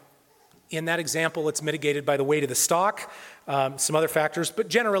 Now, in that example, it's mitigated by the weight of the stock, some other factors, but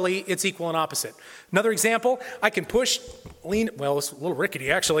generally it's equal and opposite. Another example, I can it's a little rickety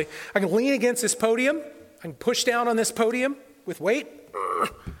actually. I can lean against this podium. I can push down on this podium with weight.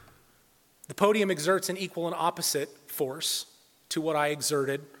 The podium exerts an equal and opposite force to what I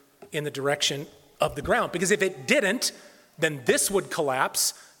exerted in the direction of the ground. Because if it didn't, then this would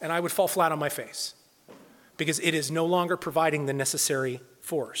collapse and I would fall flat on my face. Because it is no longer providing the necessary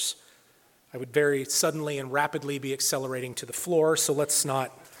force. I would very suddenly and rapidly be accelerating to the floor, so let's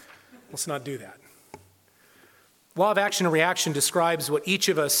not do that. Law of action and reaction describes what each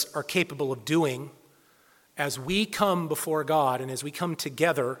of us are capable of doing as we come before God and as we come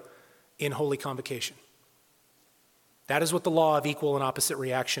together in holy convocation. That is what the law of equal and opposite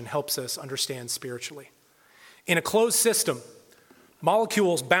reaction helps us understand spiritually. In a closed system,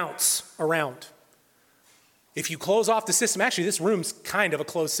 molecules bounce around. If you close off the system, actually this room's kind of a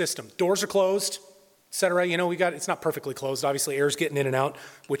closed system. Doors are closed, etc. It's not perfectly closed. Obviously air's getting in and out,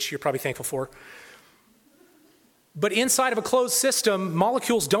 which you're probably thankful for. But inside of a closed system,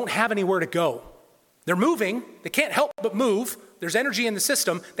 molecules don't have anywhere to go. They're moving. They can't help but move. There's energy in the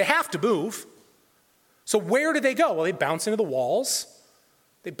system. They have to move. So where do they go? Well, they bounce into the walls.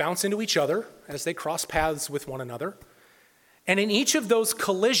 They bounce into each other as they cross paths with one another. And in each of those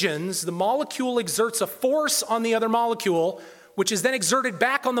collisions, the molecule exerts a force on the other molecule, which is then exerted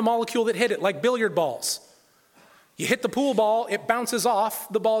back on the molecule that hit it, like billiard balls. You hit the pool ball, it bounces off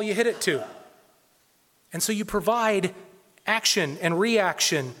the ball you hit it to. And so you provide action and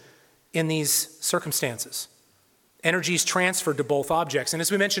reaction in these circumstances. Energy is transferred to both objects. And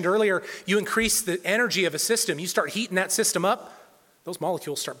as we mentioned earlier, you increase the energy of a system. You start heating that system up, those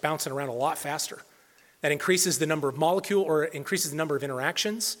molecules start bouncing around a lot faster. That increases the number of increases the number of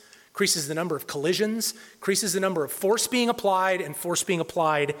interactions, increases the number of collisions, increases the number of force being applied and force being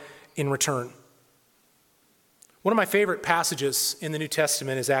applied in return. One of my favorite passages in the New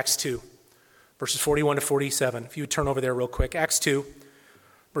Testament is Acts 2, verses 41 to 47. If you would turn over there real quick. Acts 2,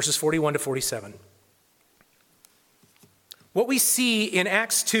 verses 41 to 47. What we see in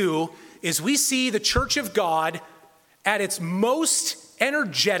Acts 2 is we see the church of God at its most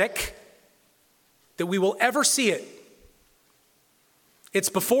energetic that we will ever see it. It's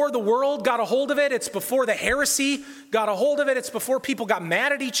before the world got a hold of it. It's before the heresy got a hold of it. It's before people got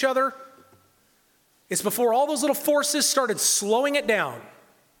mad at each other. It's before all those little forces started slowing it down.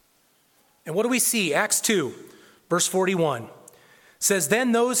 And what do we see? Acts 2, verse 41 says,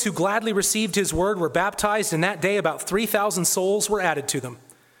 "Then those who gladly received his word were baptized, and that day about 3,000 souls were added to them.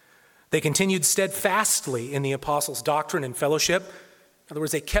 They continued steadfastly in the apostles' doctrine and fellowship." In other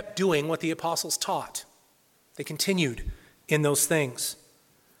words, they kept doing what the apostles taught. They continued in those things.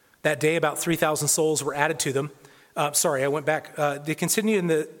 That day, about 3,000 souls were added to them. They continued in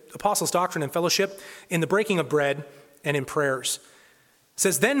the apostles' doctrine and fellowship, in the breaking of bread, and in prayers. It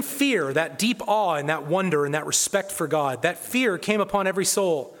says, "Then fear," that deep awe and that wonder and that respect for God, that fear came upon every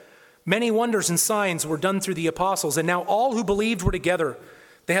soul. Many wonders and signs were done through the apostles, and now all who believed were together.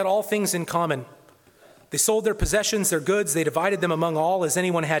 They had all things in common. They sold their possessions, their goods, they divided them among all as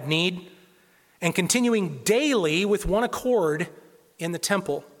anyone had need. And continuing daily with one accord in the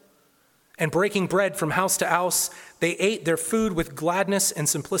temple, and breaking bread from house to house, they ate their food with gladness and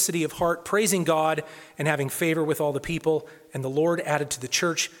simplicity of heart, praising God and having favor with all the people. And the Lord added to the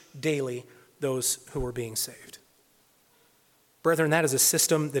church daily those who were being saved. Brethren, that is a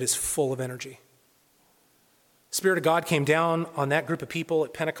system that is full of energy. The Spirit of God came down on that group of people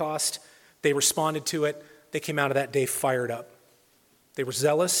at Pentecost. They responded to it. They came out of that day fired up. They were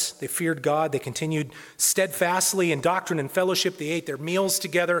zealous. They feared God. They continued steadfastly in doctrine and fellowship. They ate their meals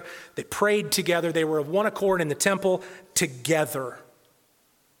together. They prayed together. They were of one accord in the temple together,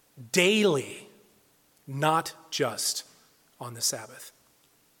 daily, not just on the Sabbath.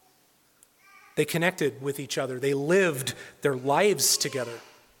 They connected with each other. They lived their lives together.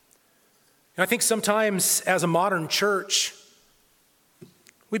 And I think sometimes as a modern church,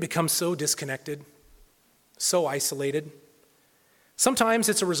 we become so disconnected, so isolated. Sometimes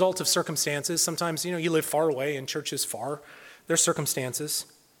it's a result of circumstances. Sometimes, you live far away and church is far. There's circumstances.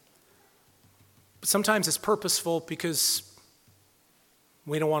 But sometimes it's purposeful because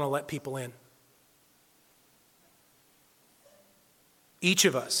we don't want to let people in. Each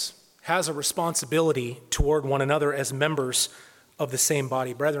of us has a responsibility toward one another as members of the same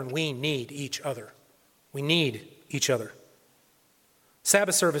body. Brethren, we need each other. We need each other.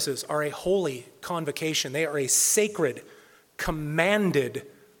 Sabbath services are a holy convocation. They are a sacred, commanded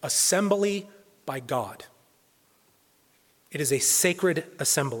assembly by God. It is a sacred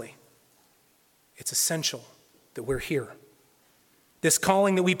assembly. It's essential that we're here. This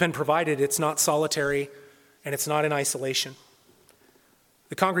calling that we've been provided, it's not solitary and it's not in isolation.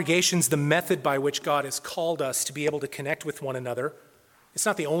 The congregation's the method by which God has called us to be able to connect with one another. It's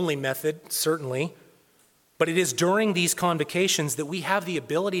not the only method, certainly, but it is during these convocations that we have the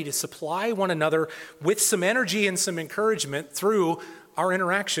ability to supply one another with some energy and some encouragement through our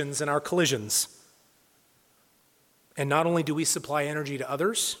interactions and our collisions. And not only do we supply energy to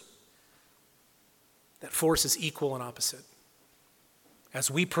others, that force is equal and opposite. As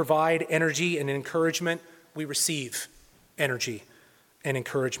we provide energy and encouragement, we receive energy and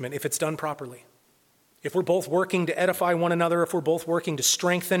encouragement if it's done properly. If we're both working to edify one another, if we're both working to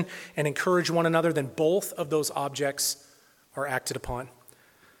strengthen and encourage one another, then both of those objects are acted upon.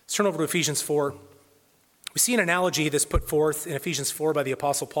 Let's turn over to Ephesians 4. We see an analogy that's put forth in Ephesians 4 by the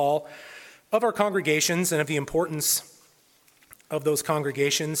Apostle Paul of our congregations and of the importance of those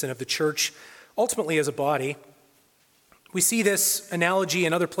congregations and of the church ultimately as a body. We see this analogy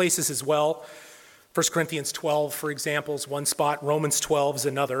in other places as well. 1 Corinthians 12, for example, is one spot. Romans 12 is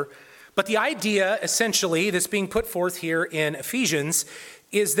another. But the idea, essentially, that's being put forth here in Ephesians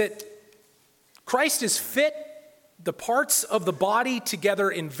is that Christ has fit the parts of the body together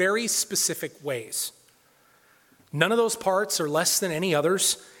in very specific ways. None of those parts are less than any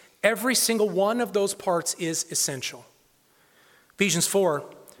others. Every single one of those parts is essential. Ephesians 4,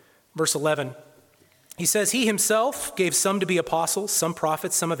 verse 11, he says, he himself gave some to be apostles, some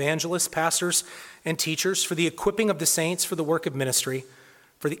prophets, some evangelists, pastors, and teachers for the equipping of the saints for the work of ministry,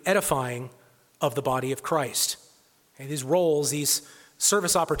 for the edifying of the body of Christ. Okay, these roles, these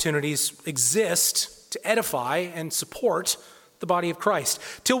service opportunities exist to edify and support the body of Christ,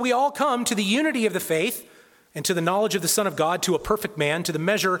 till we all come to the unity of the faith and to the knowledge of the Son of God, to a perfect man, to the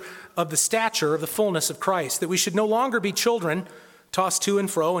measure of the stature of the fullness of Christ, that we should no longer be children, tossed to and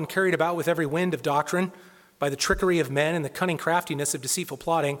fro and carried about with every wind of doctrine by the trickery of men and the cunning craftiness of deceitful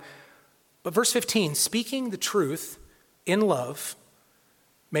plotting. But verse 15, speaking the truth in love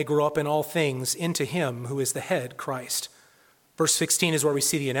may grow up in all things into him who is the head, Christ. Verse 16 is where we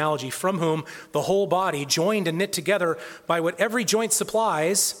see the analogy, from whom the whole body, joined and knit together by what every joint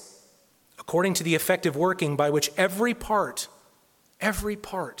supplies, according to the effective working by which every part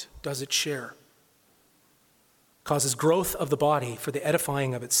does its share, causes growth of the body for the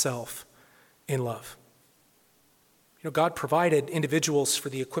edifying of itself in love. You know, God provided individuals for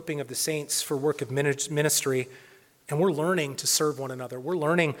the equipping of the saints for work of ministry, and we're learning to serve one another. We're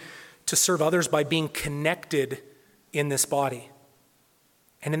learning to serve others by being connected in this body.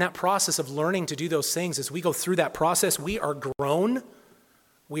 And in that process of learning to do those things, as we go through that process, we are grown,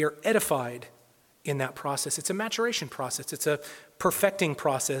 we are edified in that process. It's a maturation process. It's a perfecting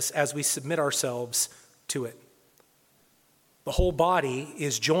process as we submit ourselves to it. The whole body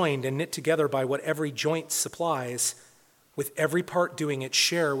is joined and knit together by what every joint supplies, with every part doing its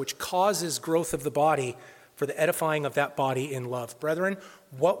share, which causes growth of the body for the edifying of that body in love. Brethren,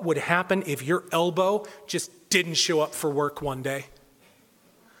 what would happen if your elbow just didn't show up for work one day?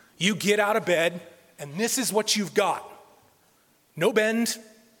 You get out of bed, and this is what you've got. No bend,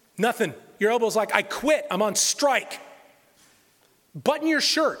 nothing. Your elbow's like, I quit, I'm on strike. Button your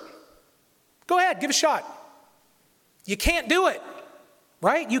shirt. Go ahead, give it a shot. You can't do it,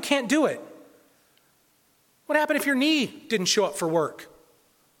 right? You can't do it. What happened if your knee didn't show up for work?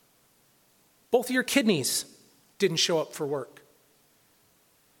 Both of your kidneys didn't show up for work.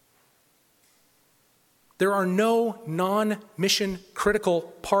 There are no non-mission critical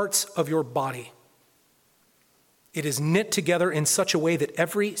parts of your body. It is knit together in such a way that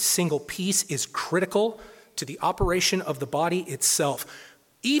every single piece is critical to the operation of the body itself.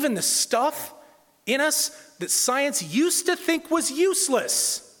 Even the stuff in us that science used to think was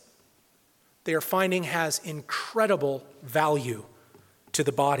useless, they are finding has incredible value to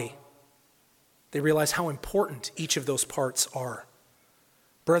the body. They realize how important each of those parts are.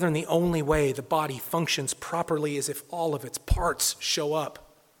 Brethren, the only way the body functions properly is if all of its parts show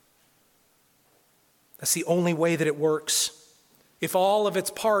up. That's the only way that it works. If all of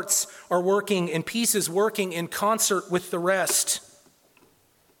its parts are working and pieces working in concert with the rest.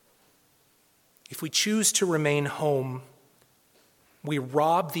 If we choose to remain home, we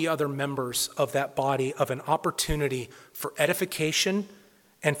rob the other members of that body of an opportunity for edification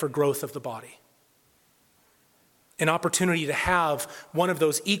and for growth of the body. An opportunity to have one of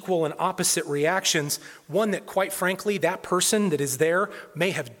those equal and opposite reactions, one that, quite frankly, that person that is there may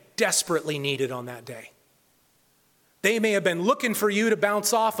have desperately needed on that day. They may have been looking for you to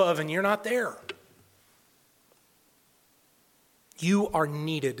bounce off of, and you're not there. You are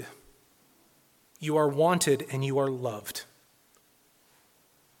needed. You are wanted, and you are loved.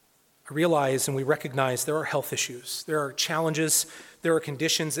 I realize and we recognize there are health issues. There are challenges. There are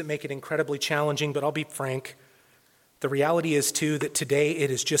conditions that make it incredibly challenging, but I'll be frank. The reality is, too, that today it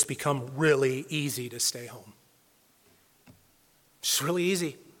has just become really easy to stay home. It's really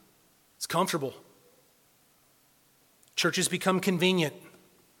easy. It's comfortable. Church has become convenient.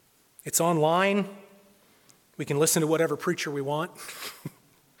 It's online. We can listen to whatever preacher we want.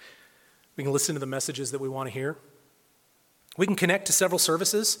 We can listen to the messages that we want to hear. We can connect to several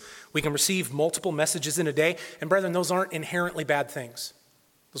services. We can receive multiple messages in a day. And brethren, those aren't inherently bad things.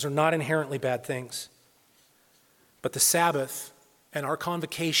 Those are not inherently bad things. But the Sabbath and our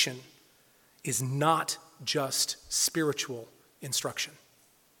convocation is not just spiritual instruction.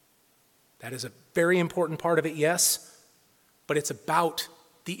 That is a very important part of it, yes, but it's about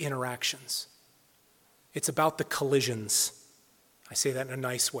the interactions. It's about the collisions. I say that in a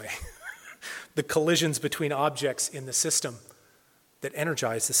nice way. The collisions between objects in the system that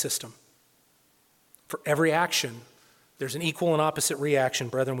energize the system. For every action, there's an equal and opposite reaction.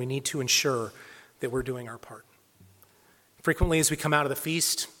 Brethren, we need to ensure that we're doing our part. Frequently, as we come out of the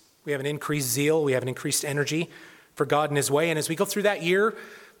feast, we have an increased zeal, we have an increased energy for God and His way. And as we go through that year,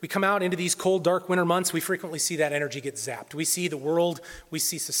 we come out into these cold, dark winter months, we frequently see that energy get zapped. We see the world, we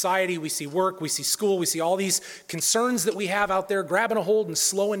see society, we see work, we see school, we see all these concerns that we have out there grabbing a hold and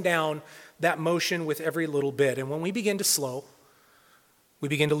slowing down that motion with every little bit. And when we begin to slow, we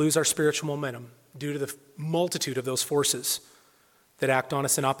begin to lose our spiritual momentum due to the multitude of those forces that act on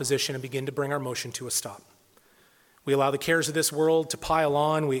us in opposition and begin to bring our motion to a stop. We allow the cares of this world to pile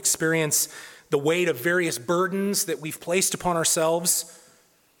on. We experience the weight of various burdens that we've placed upon ourselves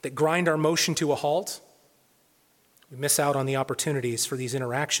that grind our motion to a halt. We miss out on the opportunities for these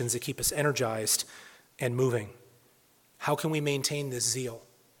interactions that keep us energized and moving. How can we maintain this zeal?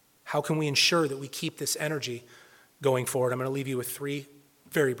 How can we ensure that we keep this energy going forward? I'm going to leave you with 3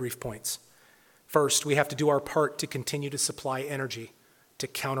 very brief points. First, we have to do our part to continue to supply energy to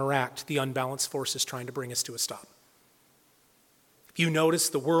counteract the unbalanced forces trying to bring us to a stop. If you notice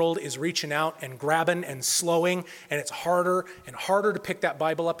the world is reaching out and grabbing and slowing, and it's harder and harder to pick that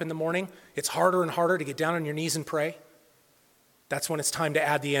Bible up in the morning, it's harder and harder to get down on your knees and pray, that's when it's time to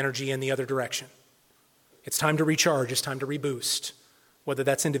add the energy in the other direction. It's time to recharge, it's time to reboost, whether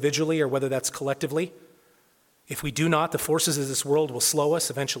that's individually or whether that's collectively. If we do not, the forces of this world will slow us,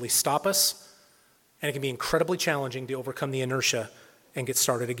 eventually stop us, and it can be incredibly challenging to overcome the inertia and get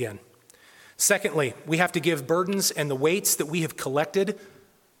started again. Secondly, we have to give burdens and the weights that we have collected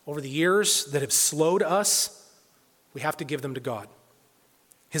over the years that have slowed us, we have to give them to God.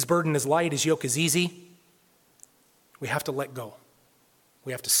 His burden is light, his yoke is easy. We have to let go.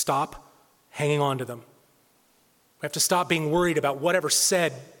 We have to stop hanging on to them. We have to stop being worried about whoever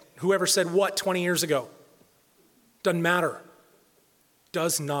said what 20 years ago. Doesn't matter.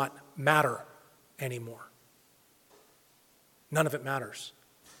 Does not matter anymore. None of it matters,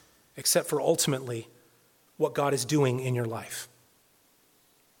 except for ultimately what God is doing in your life.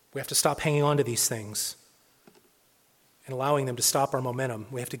 We have to stop hanging on to these things and allowing them to stop our momentum.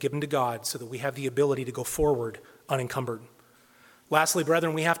 We have to give them to God so that we have the ability to go forward unencumbered. Lastly,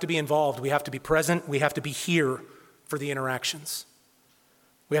 brethren, we have to be involved. We have to be present. We have to be here for the interactions.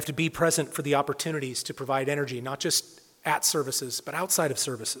 We have to be present for the opportunities to provide energy, not just at services, but outside of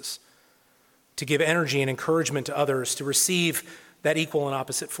services, to give energy and encouragement to others, to receive that equal and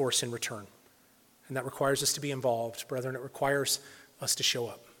opposite force in return. And that requires us to be involved, brethren. It requires us to show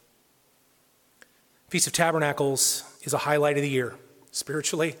up. Feast of Tabernacles is a highlight of the year.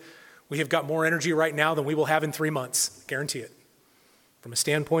 Spiritually, we have got more energy right now than we will have in 3 months. Guarantee it. From a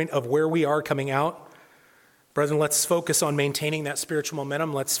standpoint of where we are coming out, brethren, let's focus on maintaining that spiritual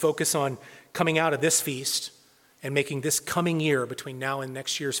momentum. Let's focus on coming out of this feast and making this coming year between now and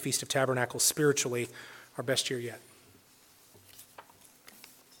next year's Feast of Tabernacles spiritually our best year yet.